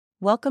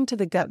Welcome to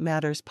the Gut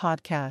Matters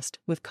podcast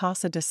with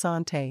Casa de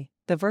Sante,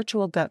 the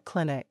virtual gut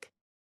clinic.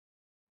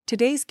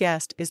 Today's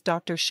guest is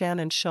Dr.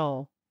 Shannon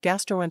Scholl,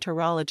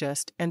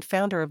 gastroenterologist and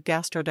founder of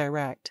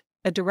GastroDirect,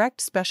 a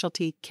direct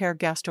specialty care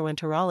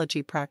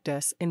gastroenterology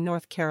practice in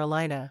North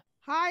Carolina.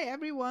 Hi,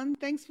 everyone.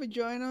 Thanks for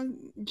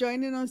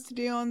joining us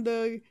today on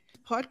the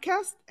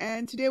podcast.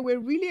 And today we're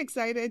really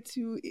excited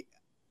to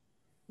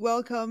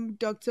welcome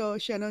Dr.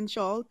 Shannon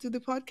Scholl to the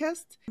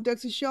podcast.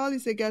 Dr. Scholl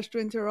is a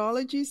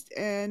gastroenterologist,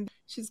 and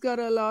she's got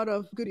a lot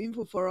of good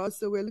info for us,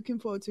 so we're looking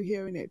forward to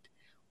hearing it.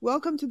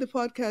 Welcome to the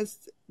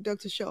podcast,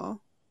 Dr. Scholl.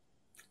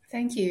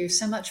 Thank you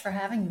so much for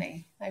having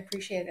me. I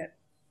appreciate it.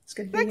 It's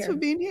good to be here. Thanks for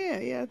being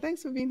here. Yeah,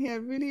 thanks for being here.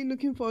 Really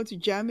looking forward to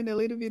jamming a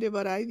little bit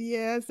about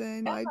IBS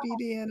and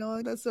IBD and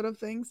all that sort of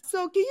things.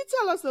 So can you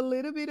tell us a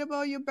little bit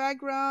about your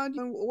background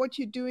and what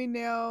you're doing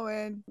now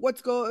and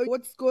what's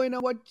going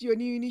on, what your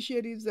new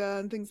initiatives are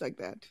and things like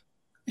that?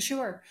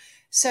 Sure.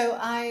 So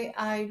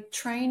I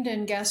trained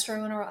in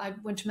I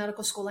went to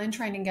medical school and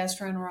trained in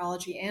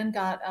gastroenterology and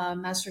got a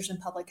master's in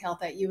public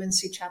health at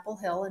UNC Chapel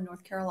Hill in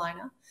North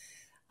Carolina.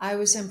 I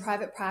was in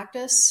private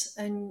practice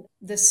in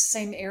this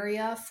same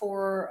area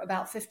for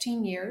about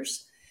 15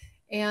 years.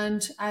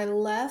 And I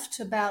left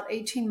about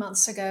 18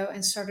 months ago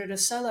and started a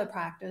solo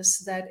practice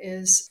that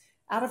is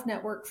out of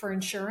network for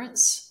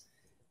insurance,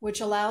 which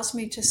allows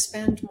me to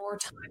spend more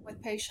time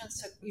with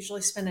patients. I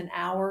usually spend an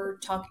hour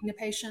talking to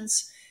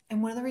patients.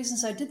 And one of the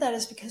reasons I did that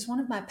is because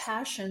one of my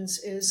passions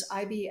is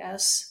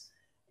IBS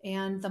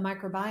and the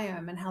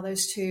microbiome and how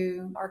those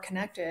two are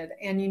connected.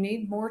 And you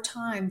need more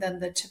time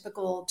than the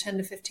typical 10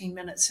 to 15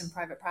 minutes in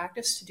private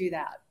practice to do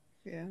that.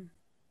 Yeah.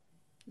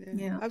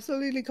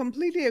 Absolutely.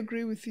 Completely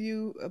agree with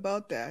you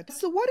about that.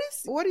 So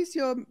what is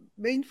your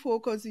main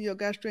focus in your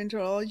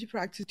gastroenterology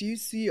practice? Do you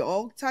see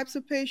all types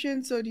of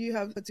patients or do you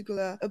have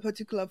a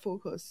particular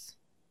focus?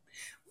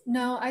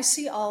 No, I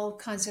see all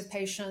kinds of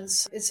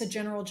patients. It's a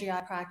general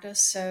GI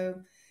practice.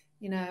 So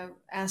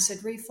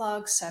acid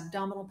reflux,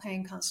 abdominal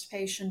pain,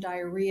 constipation,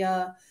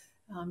 diarrhea,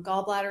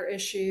 gallbladder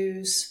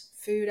issues,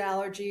 food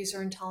allergies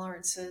or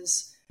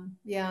intolerances.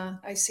 Yeah,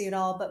 I see it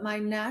all. But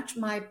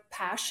my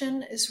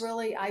passion is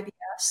really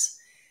IBS.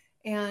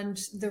 And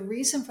the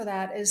reason for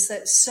that is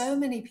that so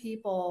many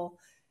people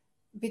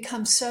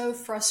become so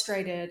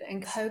frustrated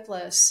and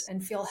hopeless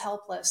and feel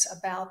helpless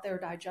about their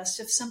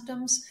digestive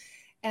symptoms.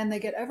 And they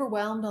get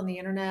overwhelmed on the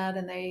internet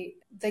and they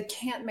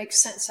can't make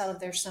sense out of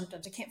their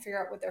symptoms. They can't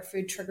figure out what their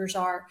food triggers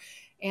are.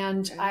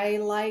 And I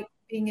like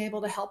being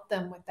able to help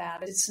them with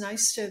that. It's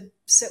nice to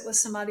sit with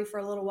somebody for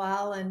a little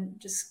while and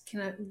just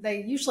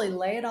they usually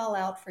lay it all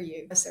out for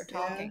you as they're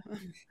talking.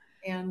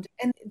 Yeah.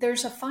 And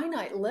there's a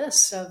finite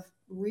list of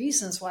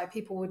reasons why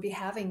people would be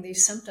having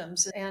these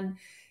symptoms. And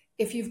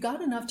if you've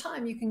got enough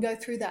time, you can go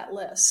through that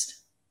list.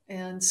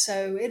 And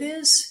so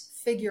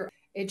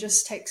it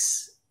just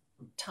takes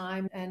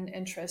time and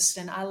interest,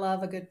 and I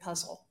love a good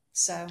puzzle.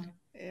 So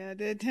yeah,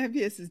 the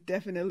IBS is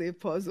definitely a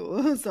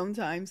puzzle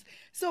sometimes.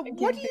 So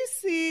what do you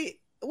see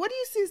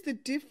is the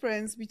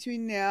difference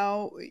between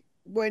now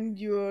when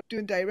you're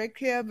doing direct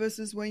care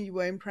versus when you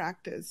were in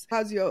practice?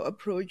 Has your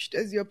approach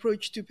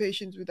to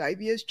patients with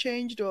IBS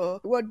changed, or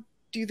what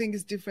do you think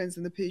is different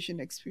in the patient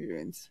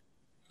experience?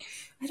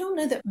 I don't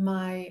know that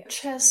my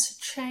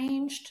chest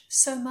changed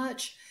so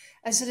much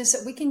as it is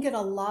that we can get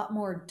a lot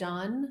more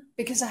done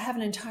because I have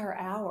an entire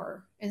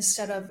hour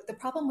instead of the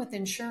problem with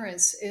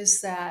insurance is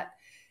that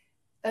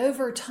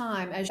over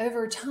time,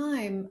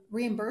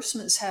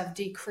 reimbursements have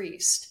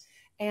decreased.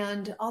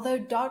 And although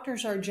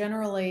doctors are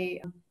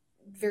generally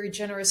very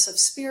generous of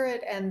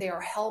spirit and they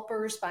are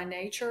helpers by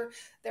nature,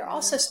 they're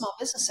also small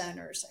business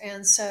owners.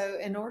 And so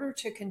in order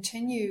to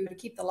continue to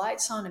keep the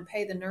lights on and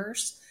pay the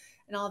nurse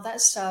and all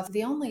that stuff,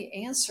 the only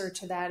answer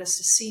to that is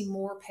to see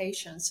more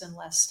patients in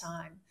less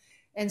time.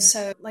 And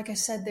so, like I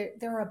said,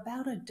 there are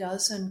about a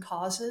dozen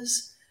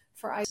causes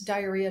for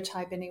diarrhea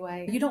type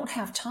anyway. You don't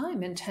have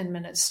time in 10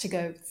 minutes to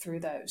go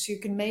through those. You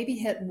can maybe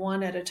hit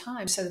one at a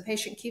time. So the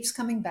patient keeps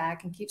coming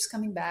back, and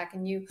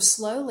you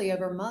slowly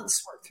over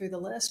months work through the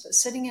list. But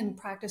sitting in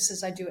practice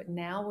as I do it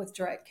now with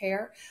direct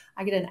care,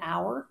 I get an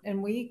hour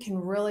and we can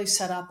really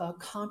set up a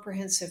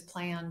comprehensive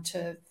plan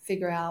to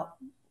figure out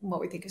what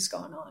we think is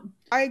going on.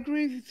 I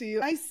agree with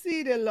you. I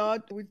see it a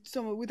lot with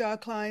some of our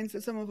clients.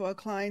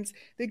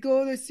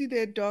 They see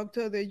their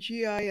doctor, their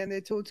GI, and they're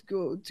told to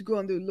go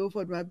on the low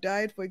FODMAP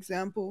diet, for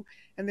example,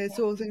 and they're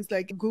told things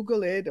like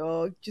Google it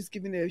or just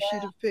given a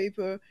sheet of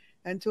paper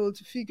and told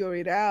to figure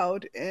it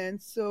out.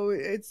 And so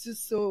it's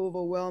just so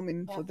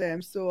overwhelming for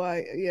them. So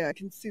I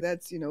can see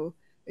that's,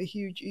 a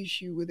huge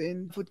issue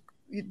within food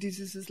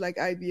diseases like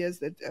IBS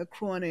that are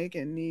chronic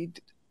and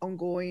need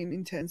ongoing,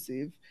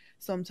 intensive,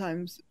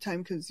 sometimes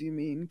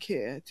time-consuming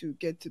care to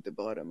get to the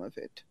bottom of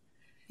it.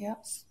 Yeah.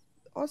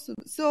 Awesome.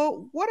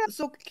 So what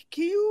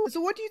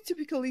do you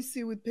typically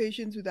see with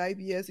patients with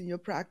IBS in your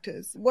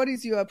practice? What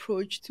is your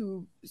approach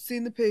to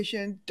seeing the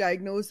patient,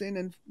 diagnosing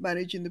and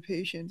managing the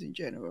patient in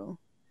general?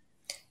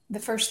 The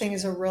first thing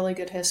is a really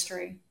good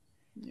history.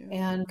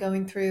 and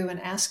going through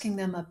and asking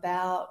them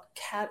about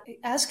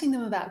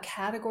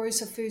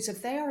categories of foods.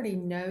 If they already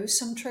know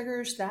some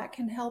triggers, that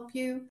can help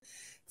you.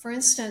 For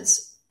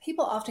instance,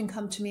 people often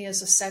come to me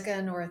as a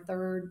second or a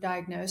third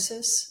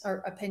diagnosis,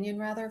 or opinion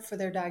rather, for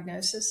their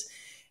diagnosis.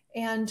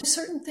 And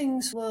certain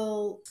things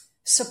will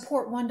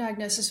support one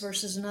diagnosis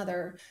versus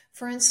another.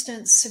 For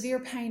instance, severe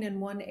pain in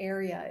one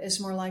area is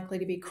more likely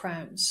to be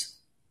Crohn's,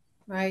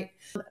 right?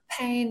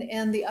 Pain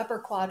in the upper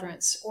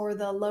quadrants or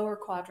the lower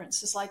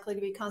quadrants is likely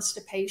to be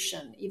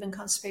constipation, even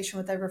constipation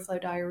with overflow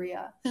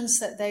diarrhea. Things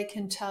that they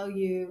can tell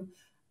you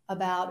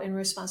about in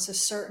response to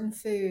certain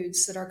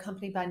foods that are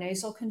accompanied by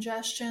nasal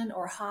congestion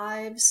or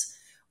hives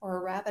or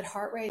a rapid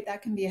heart rate,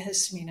 that can be a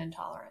histamine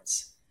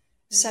intolerance.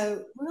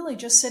 So really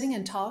just sitting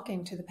and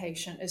talking to the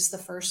patient is the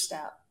first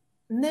step.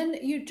 And then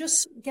you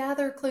just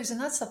gather clues,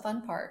 and that's the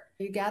fun part.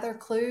 You gather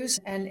clues,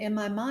 and in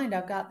my mind,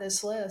 I've got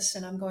this list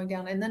and I'm going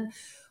down. And then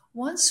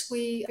once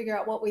we figure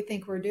out what we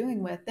think we're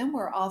doing with, then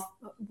we're off,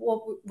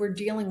 what we're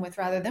dealing with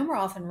rather, then we're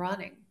off and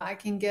running. I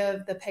can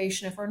give the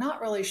patient, if we're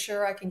not really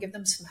sure, I can give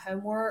them some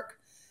homework.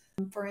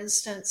 For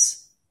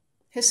instance,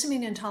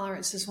 histamine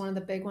intolerance is one of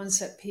the big ones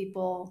that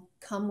people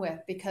come with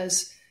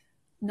because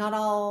not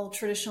all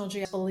traditional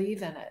GIs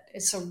believe in it.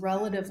 It's a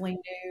relatively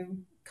new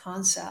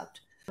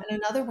concept.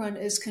 And another one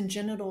is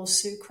congenital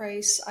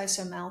sucrase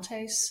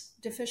isomaltase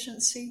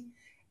deficiency.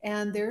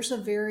 And there's a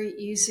very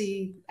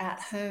easy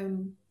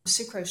at-home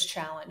sucrose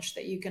challenge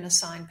that you can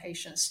assign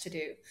patients to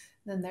do.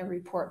 Then they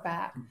report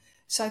back.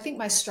 So I think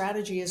my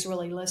strategy is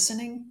really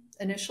listening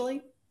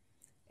initially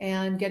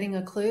and getting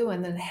a clue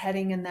and then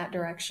heading in that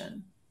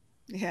direction.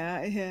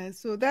 Yeah.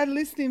 So that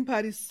listening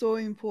part is so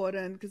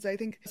important because I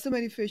think so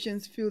many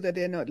patients feel that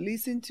they're not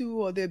listened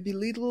to or they're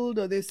belittled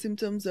or their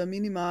symptoms are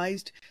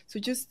minimized. So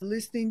just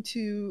listening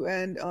to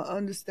and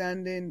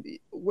understanding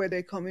where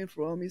they're coming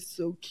from is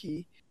so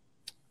key.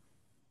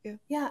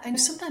 Yeah. And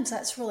sometimes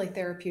that's really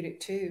therapeutic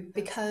too,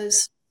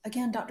 because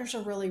again, doctors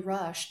are really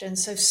rushed. And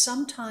so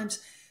sometimes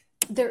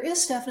there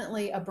is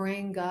definitely a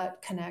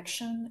brain-gut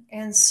connection,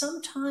 and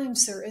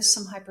sometimes there is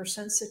some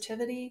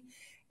hypersensitivity,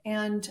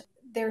 and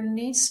there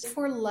needs, if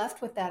we're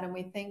left with that and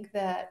we think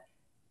that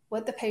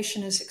what the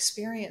patient is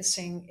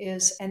experiencing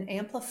is an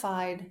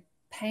amplified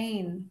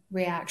pain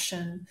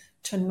reaction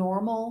to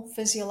normal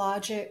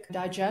physiologic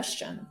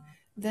digestion,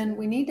 then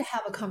we need to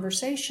have a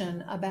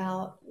conversation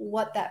about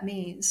what that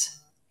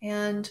means.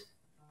 And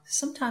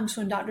sometimes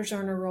when doctors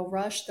are in a real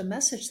rush, the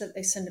message that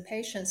they send to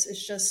patients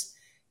is just,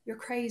 you're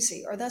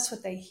crazy, or that's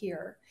what they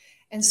hear.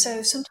 And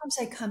so sometimes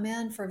they come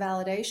in for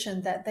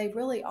validation that they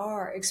really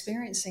are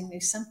experiencing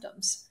these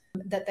symptoms,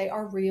 that they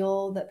are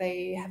real, that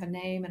they have a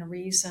name and a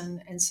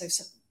reason. And so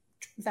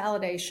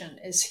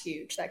validation is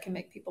huge. That can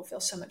make people feel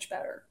so much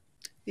better.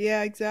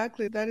 Yeah,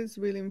 exactly. That is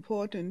really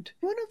important.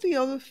 One of the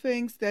other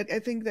things that I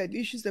think that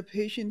issues the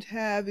patient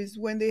have is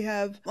when they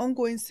have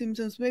ongoing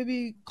symptoms,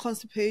 maybe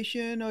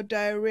constipation or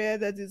diarrhea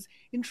that is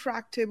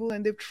intractable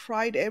and they've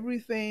tried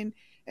everything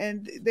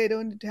and they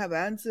don't have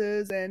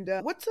answers. And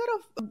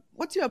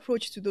what's your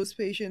approach to those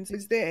patients?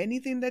 Is there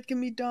anything that can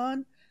be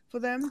done for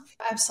them?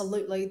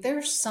 Absolutely.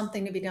 There's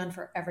something to be done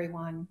for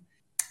everyone.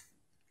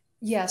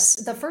 Yes,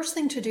 the first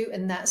thing to do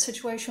in that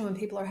situation when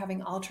people are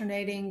having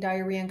alternating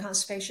diarrhea and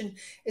constipation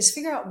is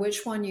figure out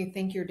which one you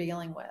think you're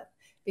dealing with.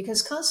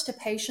 Because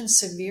constipation,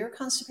 severe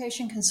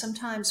constipation, can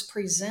sometimes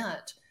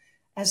present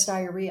as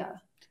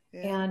diarrhea.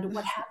 Yeah. And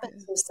what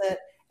happens is that,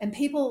 and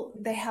people,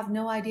 they have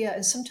no idea.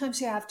 And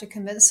sometimes you have to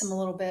convince them a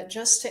little bit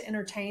just to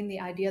entertain the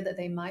idea that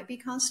they might be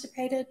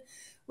constipated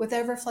with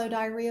overflow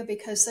diarrhea,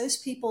 because those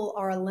people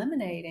are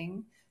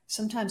eliminating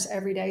sometimes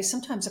every day,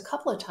 sometimes a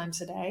couple of times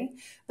a day,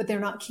 but they're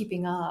not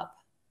keeping up.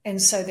 And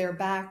so they're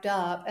backed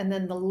up. And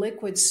then the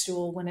liquid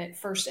stool, when it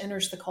first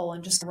enters the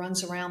colon, just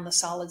runs around the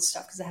solid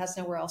stuff because it has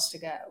nowhere else to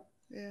go.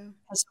 Yeah. It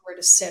has nowhere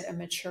to sit and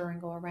mature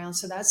and go around.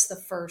 So that's the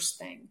first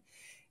thing.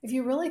 If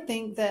you really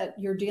think that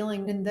you're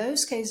dealing in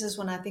those cases,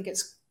 when I think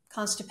it's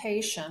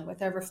constipation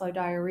with overflow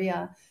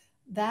diarrhea,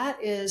 that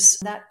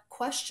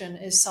question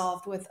is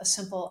solved with a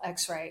simple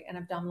x-ray, an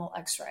abdominal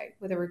x-ray,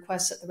 with a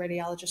request that the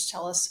radiologist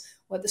tell us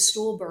what the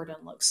stool burden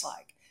looks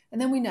like.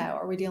 And then we know,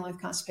 are we dealing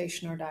with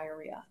constipation or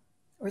diarrhea?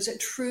 Or is it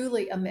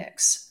truly a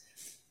mix?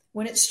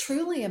 When it's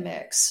truly a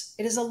mix,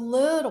 it is a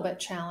little bit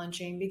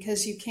challenging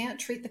because you can't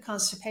treat the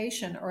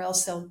constipation or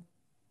else they'll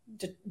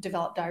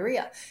develop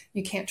diarrhea.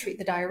 You can't treat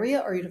the diarrhea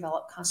or you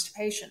develop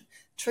constipation.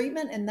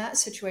 Treatment in that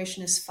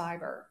situation is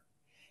fiber.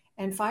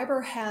 And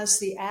fiber has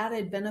the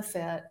added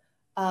benefit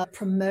of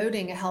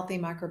promoting a healthy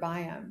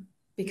microbiome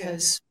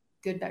because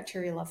good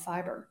bacteria love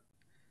fiber.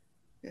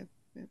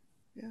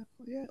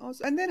 Yeah.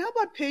 Also, and then how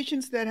about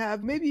patients that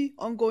have maybe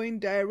ongoing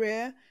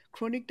diarrhea,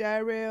 chronic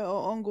diarrhea,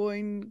 or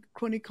ongoing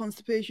chronic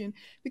constipation?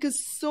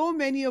 Because so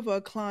many of our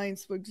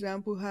clients, for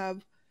example,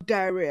 have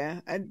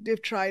diarrhea and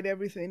they've tried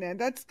everything, and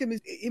that's going to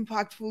be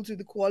impactful to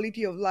the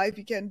quality of life.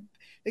 They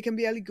can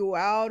barely go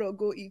out or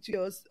go eat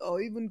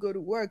or even go to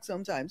work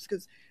sometimes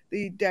because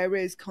the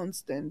diarrhea is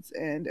constant.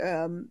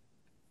 And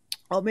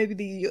or maybe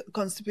the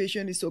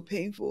constipation is so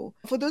painful.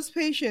 For those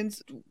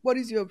patients, what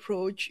is your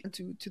approach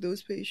to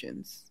those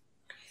patients?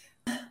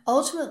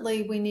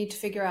 Ultimately, we need to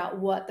figure out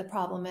what the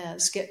problem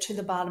is, get to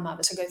the bottom of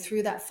it. So go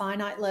through that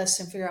finite list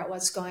and figure out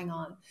what's going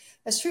on.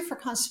 That's true for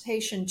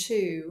constipation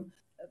too.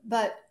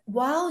 But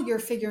while you're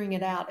figuring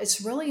it out,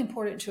 it's really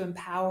important to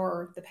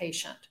empower the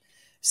patient.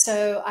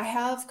 So I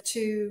have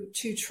two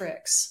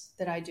tricks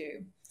that I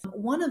do.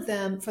 One of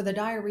them for the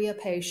diarrhea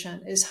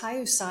patient is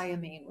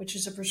hyoscyamine, which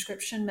is a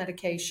prescription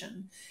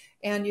medication.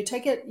 And you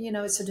take it,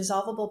 it's a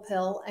dissolvable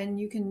pill, and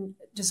you can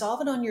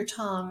dissolve it on your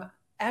tongue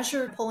as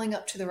you're pulling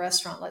up to the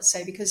restaurant, let's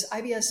say, because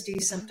IBS-D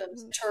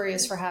symptoms are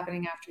notorious for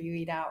happening after you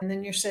eat out. And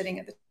then you're sitting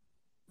at the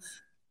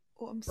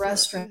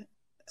restaurant,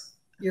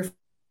 you're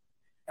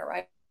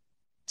right.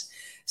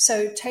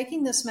 So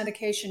taking this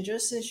medication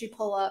just as you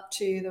pull up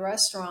to the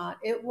restaurant,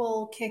 it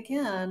will kick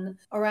in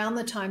around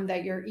the time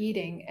that you're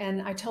eating.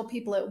 And I tell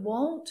people it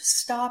won't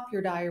stop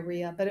your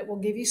diarrhea, but it will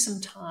give you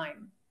some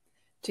time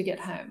to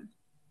get home.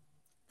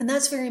 And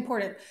that's very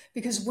important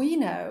because we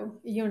know,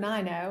 you and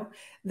I know,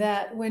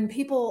 that when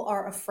people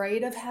are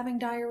afraid of having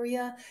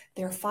diarrhea,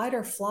 their fight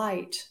or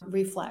flight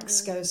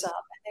reflex goes up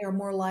and they are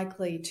more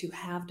likely to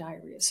have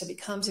diarrhea. So it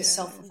becomes a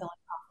self-fulfilling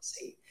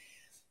prophecy.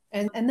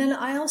 And then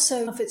I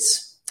also, if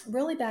it's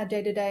really bad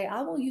day to day,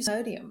 I will use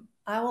Imodium.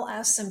 I will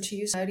ask them to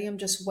use Imodium,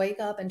 just wake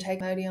up and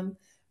take Imodium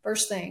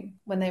first thing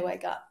when they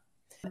wake up.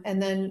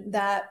 And then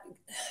that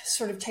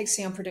sort of takes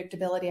the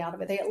unpredictability out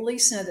of it. They at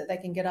least know that they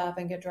can get up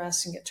and get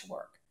dressed and get to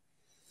work.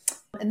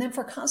 And then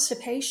for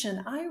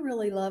constipation, I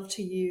really love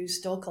to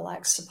use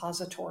Dulcolax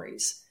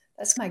suppositories.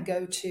 That's my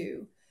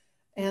go-to.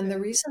 And the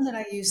reason that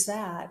I use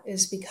that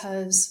is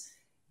because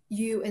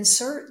you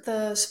insert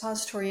the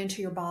suppository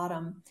into your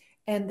bottom,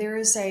 and there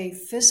is a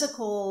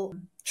physical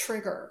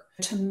trigger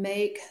to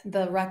make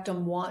the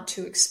rectum want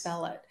to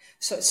expel it.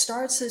 So it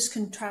starts those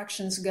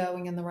contractions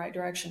going in the right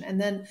direction.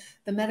 And then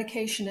the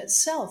medication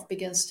itself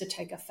begins to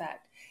take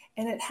effect.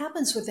 And it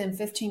happens within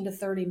 15 to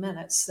 30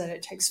 minutes that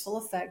it takes full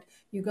effect.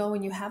 You go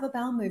and you have a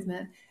bowel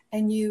movement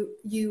and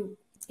you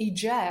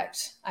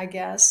eject, I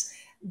guess,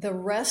 the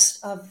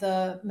rest of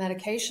the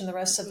medication, the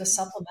rest of the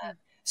supplement.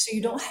 So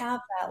you don't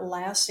have that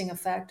lasting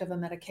effect of a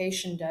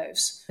medication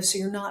dose. So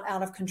you're not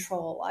out of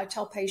control. I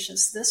tell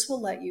patients this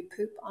will let you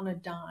poop on a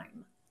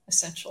dime,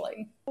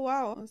 essentially.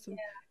 Wow, awesome. Yeah.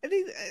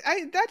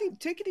 I think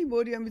taking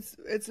Imodium,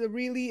 it's a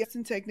really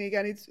excellent technique,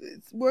 and it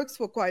works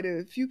for quite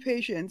a few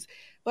patients.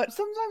 But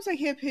sometimes I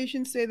hear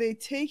patients say they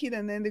take it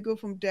and then they go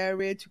from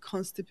diarrhea to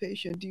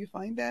constipation. Do you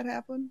find that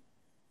happen?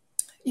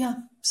 Yeah,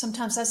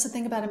 sometimes that's the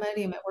thing about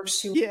Imodium. It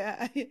works too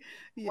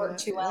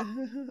well.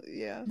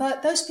 Yeah.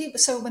 But those people,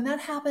 so when that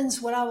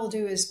happens, what I will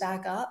do is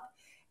back up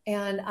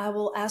and I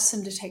will ask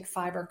them to take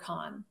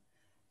FiberCon.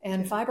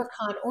 And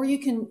FiberCon, or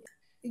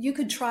you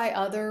could try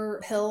other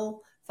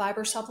pill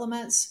fiber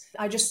supplements.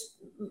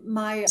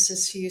 My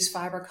is to use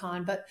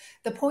FiberCon, but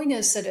the point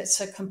is that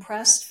it's a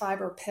compressed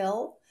fiber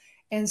pill.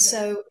 And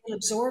so it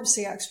absorbs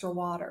the extra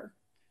water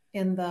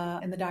in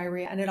the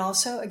diarrhea. And it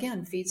also,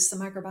 again, feeds the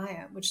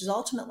microbiome, which is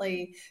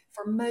ultimately,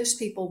 for most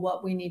people,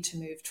 what we need to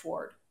move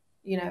toward.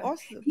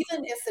 Awesome.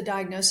 Even if the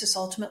diagnosis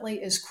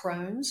ultimately is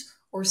Crohn's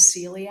or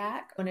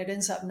celiac, when it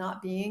ends up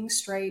not being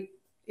straight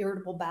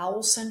irritable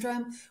bowel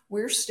syndrome,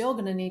 we're still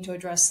going to need to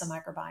address the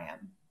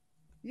microbiome.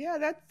 Yeah,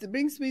 that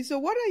brings me. So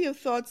what are your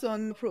thoughts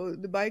on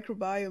the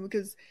microbiome?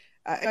 Because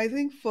I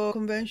think for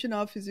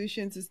conventional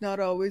physicians, it's not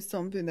always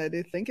something that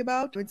they think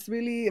about. It's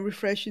really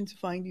refreshing to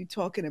find you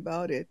talking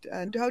about it.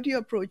 And how do you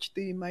approach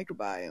the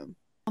microbiome?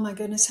 Oh my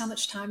goodness, how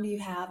much time do you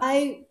have?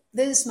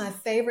 This is my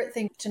favorite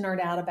thing to nerd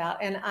out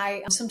about. And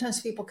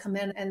sometimes people come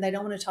in and they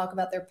don't want to talk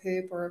about their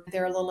poop or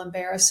they're a little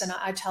embarrassed. And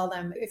I tell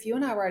them, if you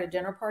and I were at a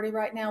dinner party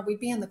right now,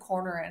 we'd be in the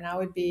corner and I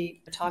would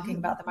be talking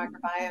about the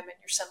microbiome and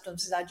your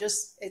symptoms.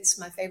 It's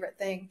my favorite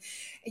thing.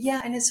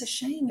 Yeah. And it's a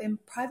shame in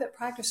private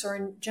practice or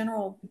in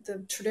general,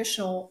 the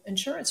traditional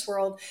insurance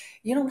world,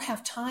 you don't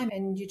have time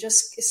and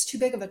it's too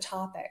big of a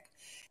topic.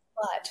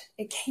 But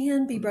it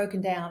can be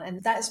broken down.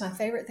 And that is my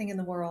favorite thing in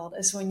the world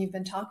is when you've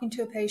been talking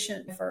to a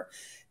patient for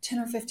 10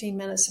 or 15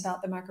 minutes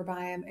about the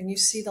microbiome and you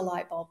see the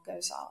light bulb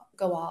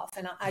go off.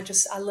 And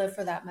I live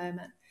for that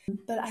moment.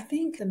 But I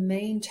think the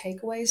main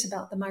takeaways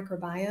about the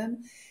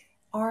microbiome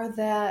are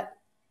that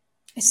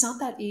it's not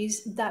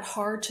that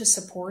hard to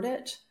support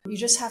it. You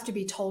just have to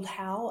be told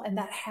how. And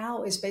that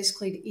how is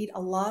basically to eat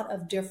a lot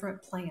of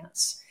different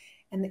plants.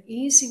 And the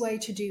easy way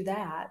to do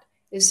that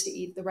is to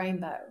eat the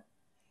rainbow.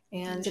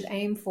 And should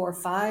aim for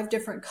 5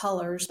 different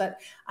colors, but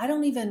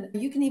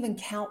you can even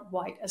count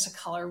white as a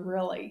color,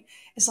 really.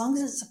 As long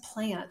as it's a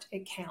plant,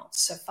 it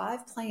counts. So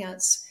 5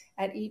 plants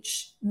at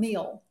each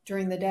meal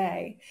during the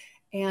day,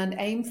 and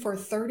aim for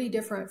 30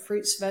 different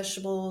fruits,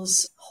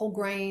 vegetables, whole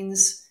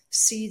grains,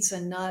 seeds,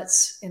 and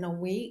nuts in a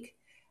week,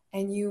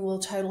 and you will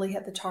totally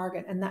hit the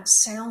target. And that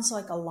sounds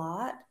like a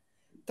lot.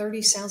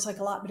 30 sounds like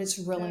a lot, but it's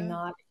really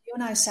not. If you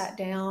and I sat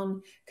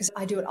down, because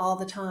I do it all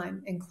the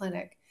time in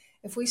clinic,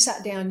 if we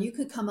sat down, you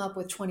could come up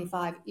with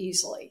 25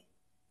 easily.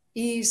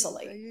 And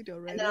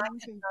then I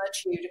can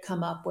nudge you to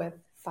come up with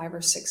 5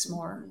 or 6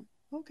 more.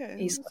 Okay.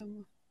 easily.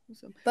 Awesome.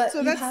 Awesome. But So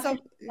you that's have to some,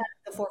 keep that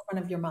at the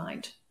forefront of your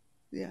mind.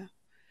 yeah.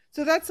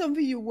 So that's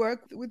something you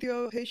work with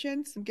your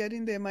patients,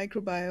 getting their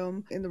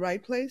microbiome in the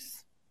right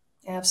place.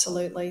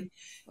 Absolutely.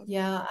 Awesome.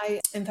 Yeah.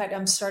 In fact,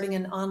 I'm starting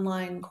an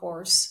online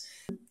course,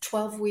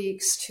 12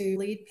 weeks to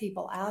lead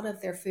people out of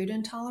their food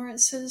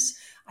intolerances,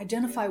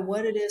 identify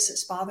what it is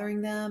that's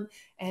bothering them,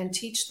 and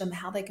teach them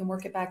how they can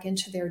work it back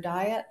into their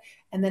diet,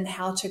 and then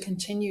how to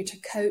continue to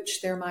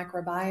coach their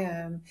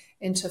microbiome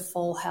into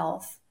full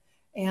health.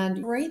 And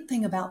the great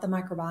thing about the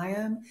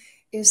microbiome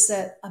is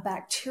that a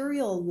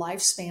bacterial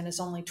lifespan is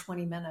only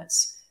 20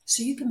 minutes.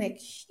 So you can make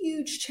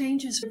huge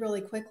changes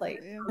really quickly.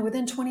 Yeah.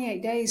 Within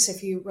 28 days,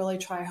 if you really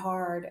try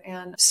hard,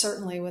 and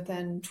certainly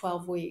within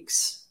 12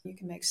 weeks, you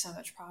can make so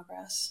much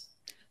progress.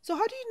 So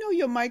how do you know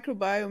your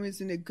microbiome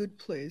is in a good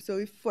place? So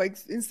if, for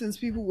instance,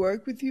 people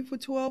work with you for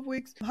 12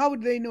 weeks, how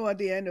would they know at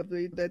the end of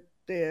it that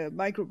their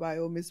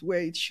microbiome is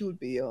where it should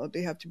be, or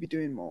they have to be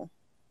doing more?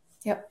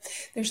 Yep.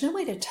 There's no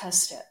way to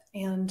test it,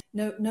 and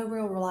no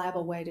real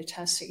reliable way to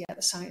test it yet.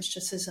 The science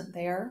just isn't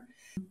there.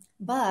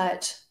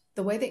 But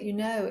the way that you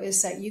know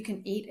is that you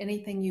can eat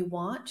anything you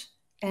want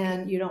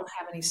and you don't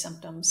have any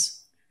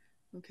symptoms.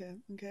 Okay.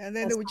 And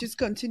then they would just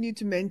continue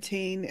to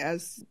maintain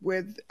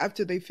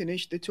after they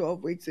finish the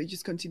 12 weeks, they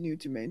just continue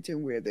to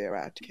maintain where they're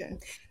at. Okay.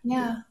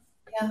 Yeah.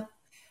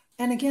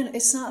 And again,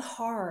 it's not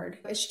hard.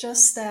 It's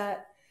just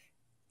that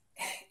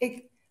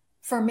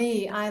for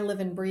me, I live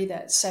and breathe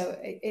it. So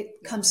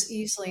it comes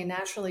easily and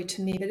naturally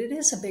to me, but it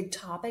is a big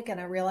topic, and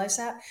I realize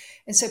that.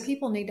 And so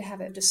people need to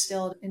have it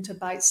distilled into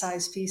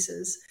bite-sized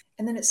pieces.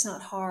 And then it's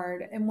not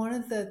hard. And one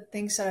of the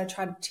things that I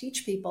try to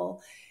teach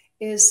people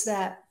is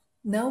that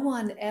no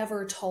one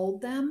ever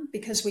told them,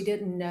 because we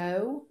didn't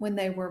know when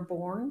they were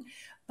born,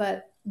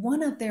 but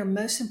one of their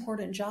most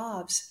important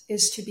jobs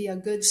is to be a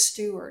good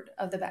steward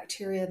of the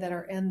bacteria that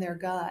are in their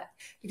gut.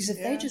 Because if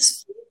they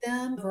just feed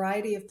them a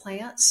variety of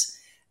plants,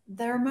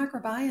 their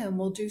microbiome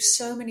will do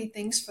so many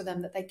things for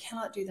them that they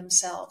cannot do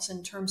themselves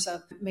in terms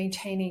of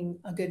maintaining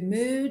a good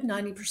mood.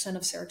 90%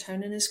 of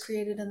serotonin is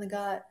created in the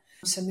gut.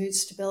 So mood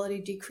stability,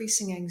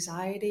 decreasing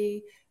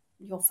anxiety.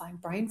 You'll find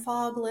brain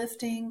fog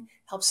lifting,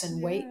 helps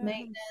in weight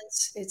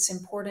maintenance. It's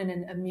important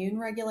in immune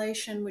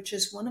regulation, which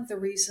is one of the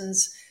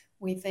reasons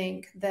we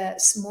think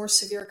that more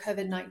severe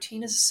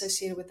COVID-19 is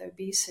associated with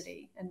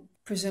obesity and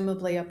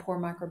presumably a poor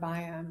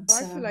microbiome.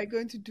 I feel like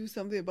going to do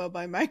something about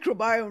my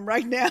microbiome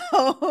right now.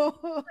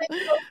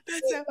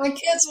 My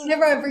kids,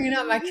 whenever I bring it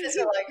up, my kids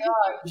are like,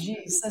 oh,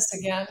 geez, this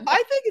again.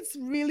 I think it's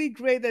really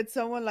great that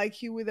someone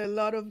like you with a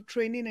lot of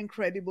training and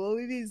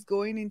credibility is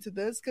going into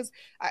this, because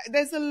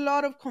there's a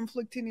lot of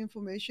conflicting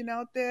information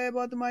out there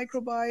about the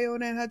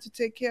microbiome and how to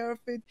take care of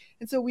it.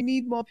 And so we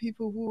need more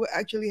people who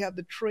actually have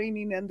the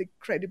training and the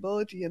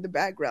credibility and the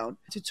background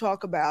to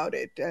talk about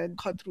it and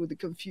cut through the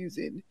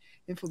confusing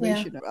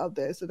information out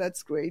there. So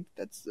that's great.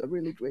 That's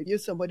really great. You're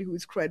somebody who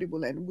is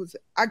credible and who's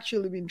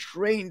actually been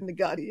trained in the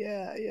gut.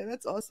 Yeah,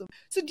 that's awesome.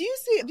 So do you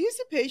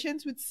see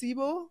patients with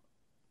SIBO?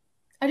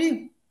 I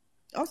do.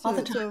 Also, all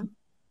the time.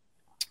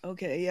 So,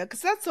 okay, yeah,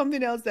 because that's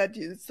something else that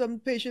some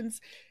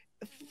patients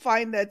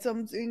find that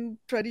some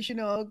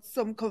traditional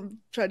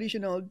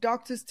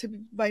doctors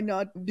might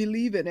not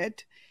believe in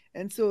it.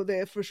 And so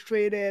they're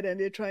frustrated and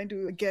they're trying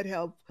to get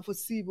help for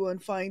SIBO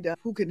and find out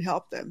who can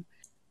help them.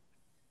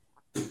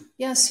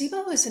 Yeah,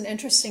 SIBO is an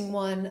interesting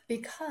one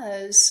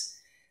because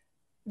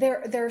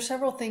there are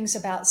several things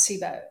about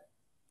SIBO.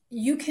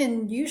 You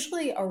can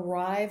usually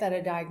arrive at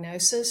a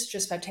diagnosis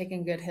just by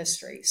taking good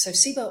history. So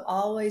SIBO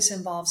always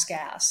involves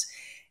gas,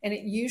 and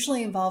it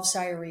usually involves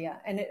diarrhea,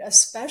 and it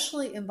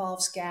especially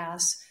involves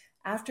gas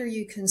after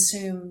you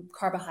consume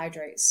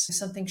carbohydrates,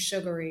 something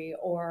sugary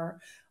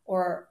or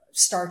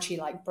starchy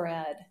like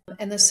bread.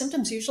 And the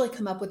symptoms usually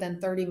come up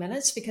within 30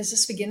 minutes because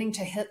it's beginning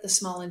to hit the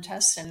small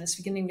intestine. It's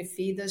beginning to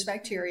feed those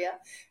bacteria,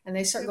 and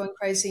they start going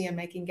crazy and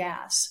making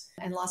gas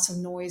and lots of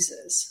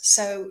noises.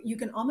 So you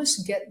can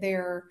almost get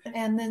there.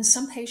 And then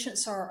some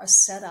patients are a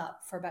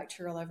setup for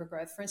bacterial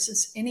overgrowth. For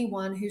instance,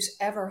 anyone who's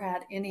ever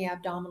had any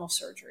abdominal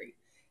surgery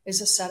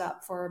is a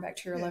setup for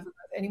bacterial overgrowth.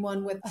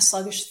 Anyone with a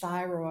sluggish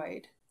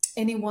thyroid,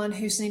 anyone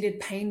who's needed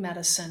pain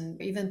medicine,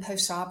 even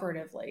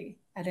post-operatively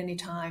at any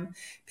time.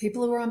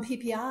 People who are on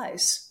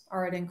PPIs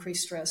are at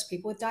increased risk.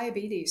 People with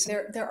diabetes,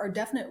 there are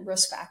definite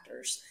risk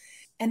factors.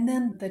 And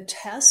then the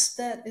test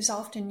that is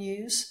often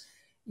used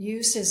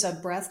is a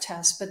breath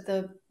test, but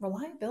the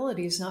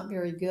reliability is not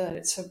very good.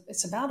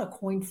 It's about a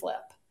coin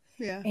flip.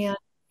 Yeah. And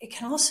it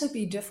can also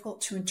be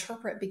difficult to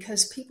interpret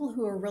because people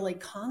who are really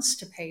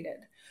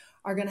constipated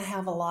are going to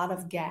have a lot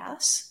of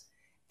gas.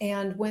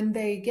 And when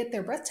they get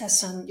their breath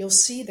test done, you'll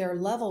see their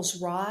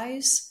levels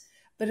rise,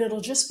 but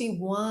it'll just be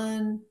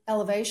one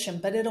elevation,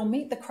 but it'll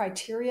meet the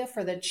criteria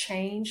for the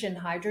change in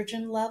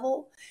hydrogen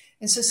level.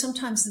 And so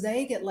sometimes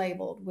they get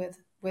labeled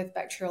with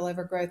bacterial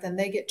overgrowth and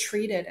they get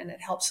treated, and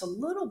it helps a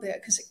little bit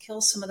because it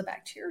kills some of the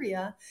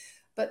bacteria,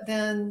 but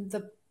then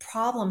the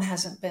problem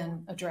hasn't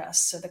been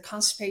addressed. So the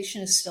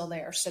constipation is still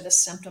there. So the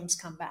symptoms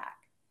come back.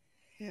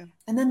 Yeah.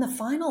 And then the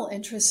final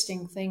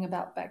interesting thing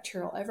about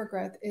bacterial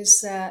overgrowth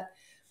is that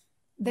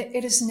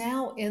It is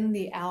now in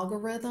the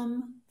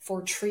algorithm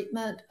for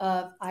treatment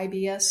of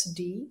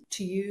IBS-D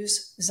to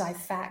use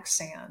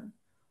Xifaxan,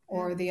 Yeah.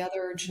 or the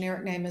other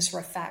generic name is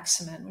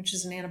rifaximin, which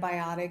is an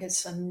antibiotic.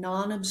 It's a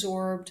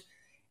non-absorbed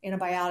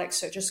antibiotic,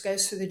 so it just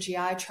goes through the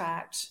GI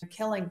tract,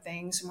 killing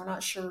things, and we're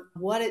not sure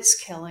what it's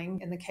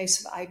killing. In the case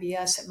of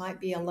IBS, it might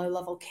be a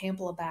low-level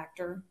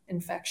Campylobacter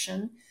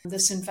infection.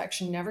 This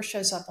infection never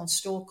shows up on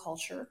stool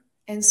culture.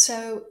 And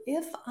so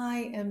if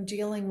I am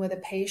dealing with a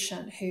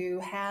patient who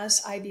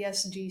has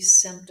IBS-D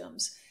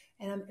symptoms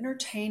and I'm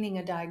entertaining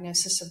a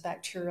diagnosis of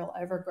bacterial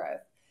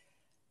overgrowth,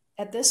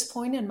 at this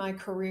point in my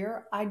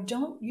career, I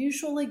don't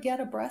usually get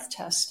a breath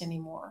test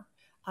anymore.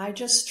 I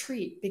just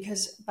treat,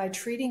 because by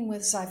treating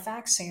with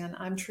Xifaxan,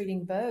 I'm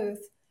treating both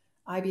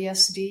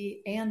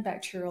IBS-D and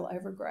bacterial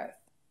overgrowth.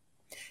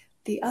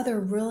 The other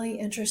really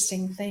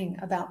interesting thing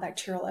about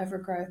bacterial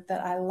overgrowth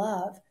that I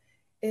love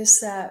is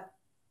that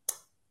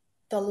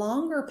the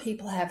longer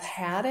people have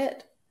had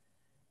it,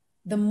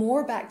 the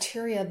more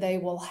bacteria they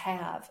will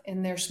have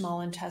in their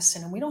small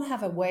intestine. And we don't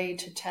have a way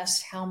to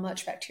test how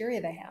much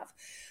bacteria they have.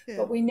 Yeah.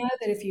 But we know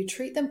that if you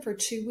treat them for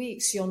 2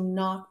 weeks, you'll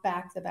knock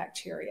back the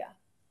bacteria.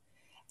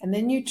 And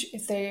then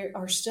if they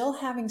are still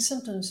having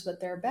symptoms, but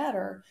they're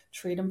better,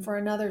 treat them for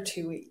another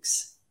 2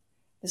 weeks.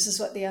 This is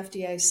what the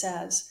FDA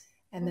says.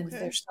 And then if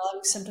they're still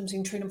having symptoms, you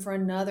can treat them for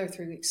another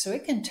 3 weeks. So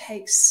it can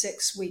take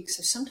 6 weeks.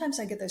 So sometimes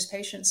I get those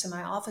patients in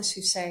my office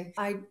who say,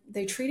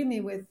 they treated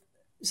me with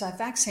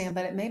Xifaxan,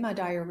 but it made my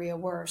diarrhea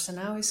worse. And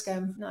I always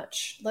go,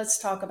 let's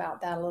talk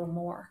about that a little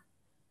more.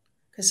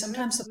 Because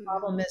sometimes the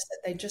problem is that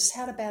they just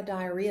had a bad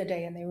diarrhea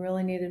day and they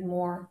really needed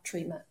more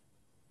treatment.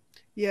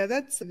 Yeah,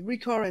 that's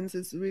recurrence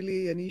is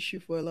really an issue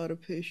for a lot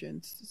of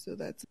patients.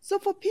 So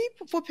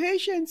for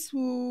patients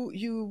who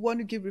you want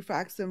to give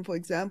rifaximin, for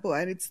example,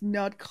 and it's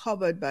not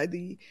covered by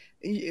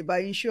by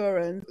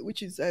insurance,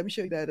 which is, I'm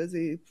sure that is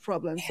a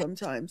problem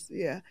sometimes.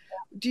 Yeah.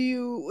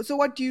 So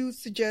what do you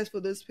suggest for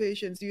those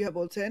patients? Do you have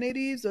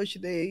alternatives, or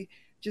should they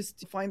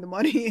just find the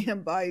money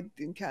and buy it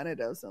in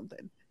Canada or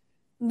something?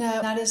 No,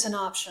 that is an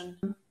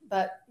option.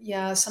 But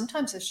yeah,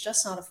 sometimes it's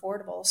just not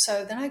affordable.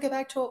 So then I go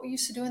back to what we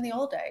used to do in the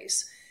old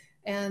days.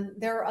 And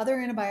there are other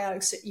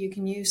antibiotics that you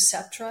can use.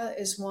 Septra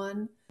is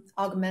one.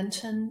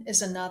 Augmentin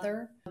is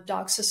another.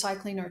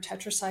 Doxycycline or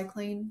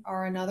tetracycline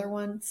are another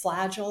one.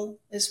 Flagyl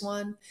is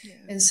one. Yeah.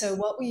 And so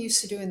what we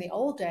used to do in the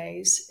old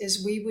days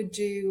is we would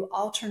do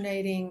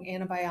alternating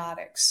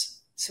antibiotics.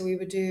 So we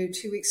would do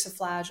 2 weeks of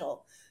Flagyl,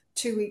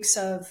 2 weeks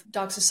of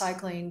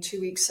doxycycline, 2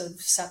 weeks of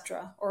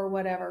Septra or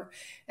whatever.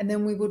 And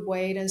then we would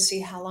wait and see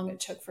how long it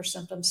took for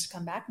symptoms to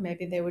come back.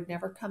 Maybe they would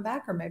never come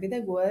back, or maybe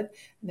they would.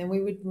 And then we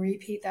would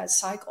repeat that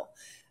cycle.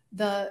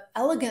 The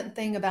elegant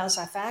thing about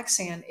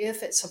Xifaxan,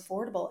 if it's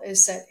affordable,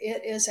 is that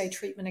it is a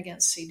treatment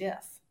against C.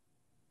 diff.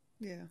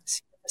 Yeah.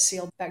 C.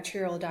 difficile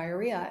bacterial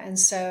diarrhea. And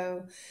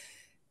so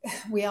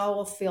we all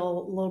will feel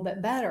a little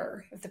bit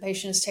better if the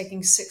patient is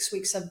taking 6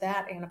 weeks of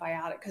that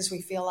antibiotic, because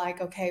we feel like,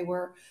 okay,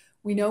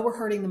 we know we're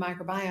hurting the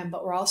microbiome,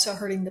 but we're also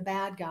hurting the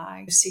bad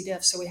guy, C.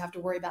 diff, so we have to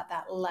worry about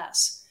that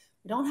less.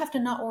 We don't have to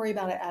not worry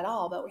about it at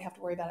all, but we have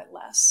to worry about it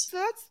less. So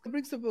that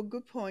brings up a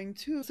good point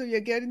too. So you're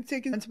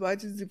taking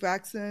antibiotics, the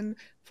vaccine,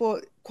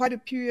 for quite a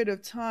period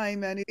of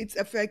time, and it's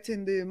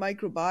affecting the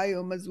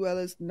microbiome as well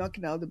as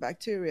knocking out the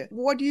bacteria.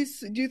 What do you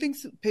think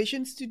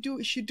patients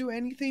should do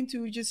anything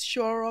to just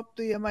shore up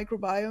the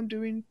microbiome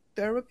during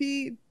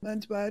therapy,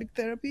 antibiotic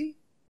therapy?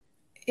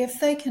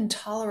 If they can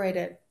tolerate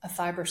it, a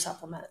fiber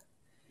supplement.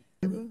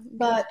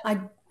 But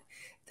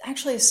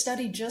actually, a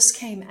study just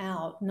came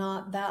out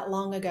not that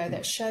long ago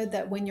that showed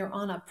that when you're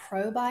on a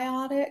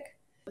probiotic,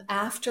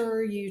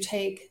 after you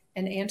take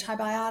an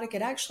antibiotic,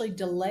 it actually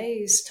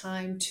delays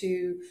time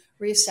to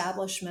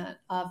reestablishment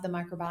of the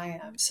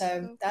microbiome.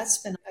 So that's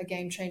been a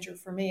game changer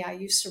for me. I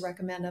used to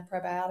recommend a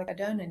probiotic. I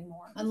don't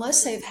anymore.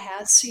 Unless they've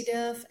had C.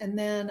 diff, and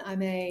then I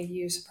may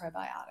use a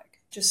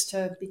probiotic just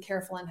to be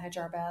careful and hedge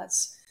our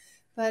bets.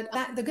 But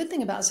the good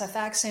thing about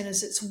Xifaxan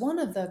is it's one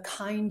of the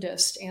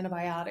kindest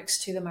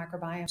antibiotics to the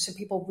microbiome. So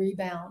people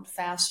rebound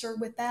faster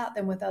with that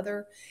than with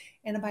other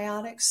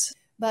antibiotics.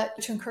 But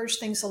to encourage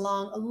things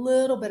along, a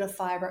little bit of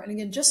fiber, and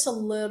again, just a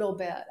little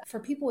bit.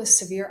 For people with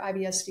severe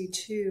IBS-D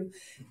too,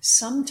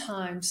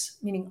 sometimes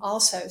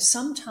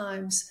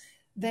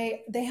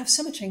they have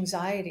so much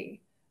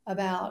anxiety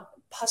about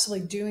possibly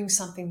doing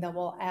something that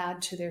will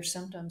add to their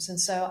symptoms. And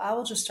so I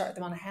will just start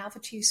them on a half a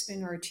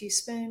teaspoon or a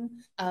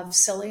teaspoon of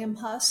psyllium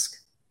husk.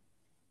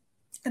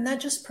 And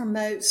that just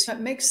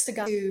makes the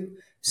guy who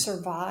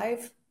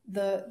survive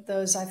the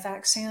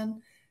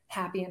Xifaxan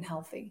happy and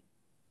healthy.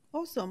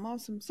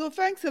 Awesome. So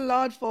thanks a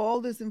lot for all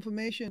this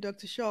information,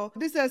 Dr. Scholl.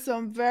 These are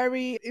some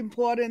very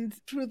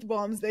important truth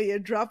bombs that you're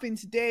dropping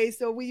today.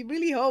 So we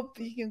really hope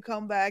you can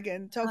come back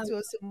and talk to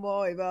us some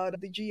more about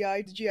the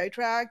GI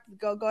tract,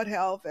 gut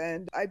health,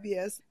 and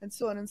IBS, and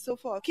so on and so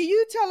forth. Can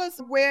you tell us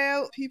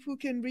where people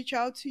can reach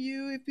out to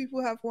you if people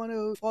want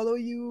to follow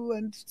you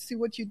and see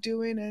what you're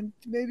doing and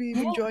maybe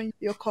even join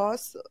your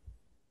course?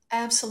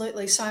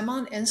 Absolutely. So I'm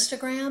on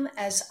Instagram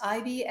as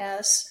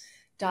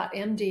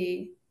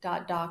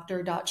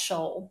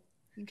ibs.md.dr.scholl.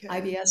 Okay.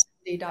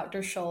 IBS-MD,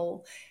 Dr.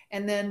 Scholl.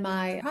 And then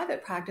my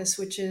private practice,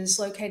 which is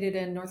located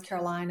in North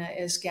Carolina,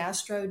 is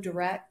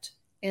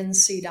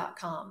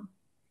gastrodirectnc.com.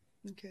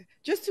 Okay.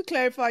 Just to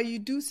clarify, you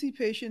do see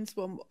patients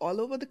from all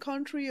over the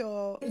country,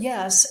 or?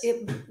 Yes,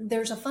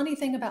 there's a funny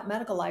thing about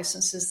medical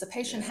licenses. The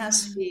patient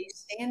has to be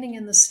standing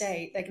in the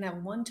state. They can have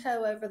one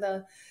toe over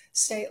the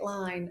state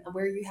line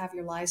where you have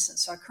your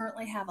license. So I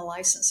currently have a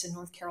license in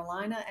North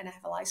Carolina, and I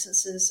have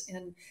licenses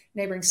in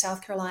neighboring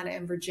South Carolina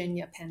and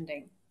Virginia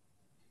pending.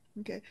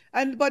 Okay.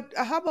 But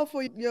how about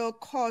for your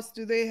costs?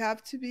 Do they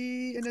have to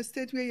be in a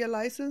state where you're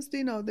licensed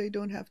in, or they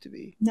don't have to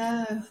be?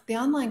 No, the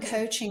online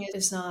coaching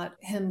is not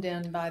hemmed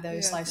in by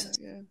those Yeah, license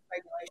yeah.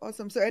 regulations.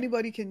 Awesome. So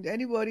anybody,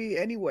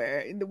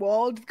 anywhere in the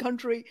world,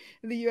 country,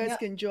 in the US Yep.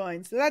 can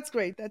join. So that's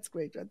great. That's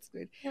great. That's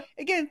great. Yep.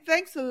 Again,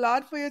 thanks a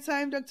lot for your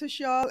time, Dr.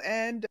 Scholl,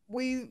 and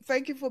we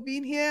thank you for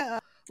being here.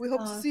 We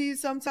hope to see you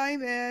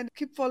sometime and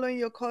keep following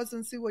your cause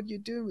and see what you're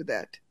doing with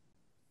that.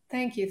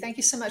 Thank you. Thank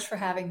you so much for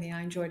having me.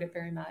 I enjoyed it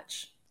very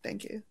much.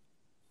 Thank you.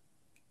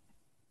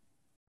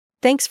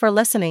 Thanks for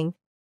listening.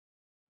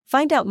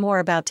 Find out more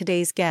about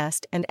today's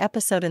guest and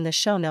episode in the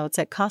show notes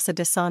at Casa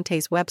de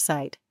Sante's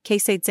website,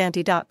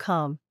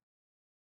 casadzanti.com.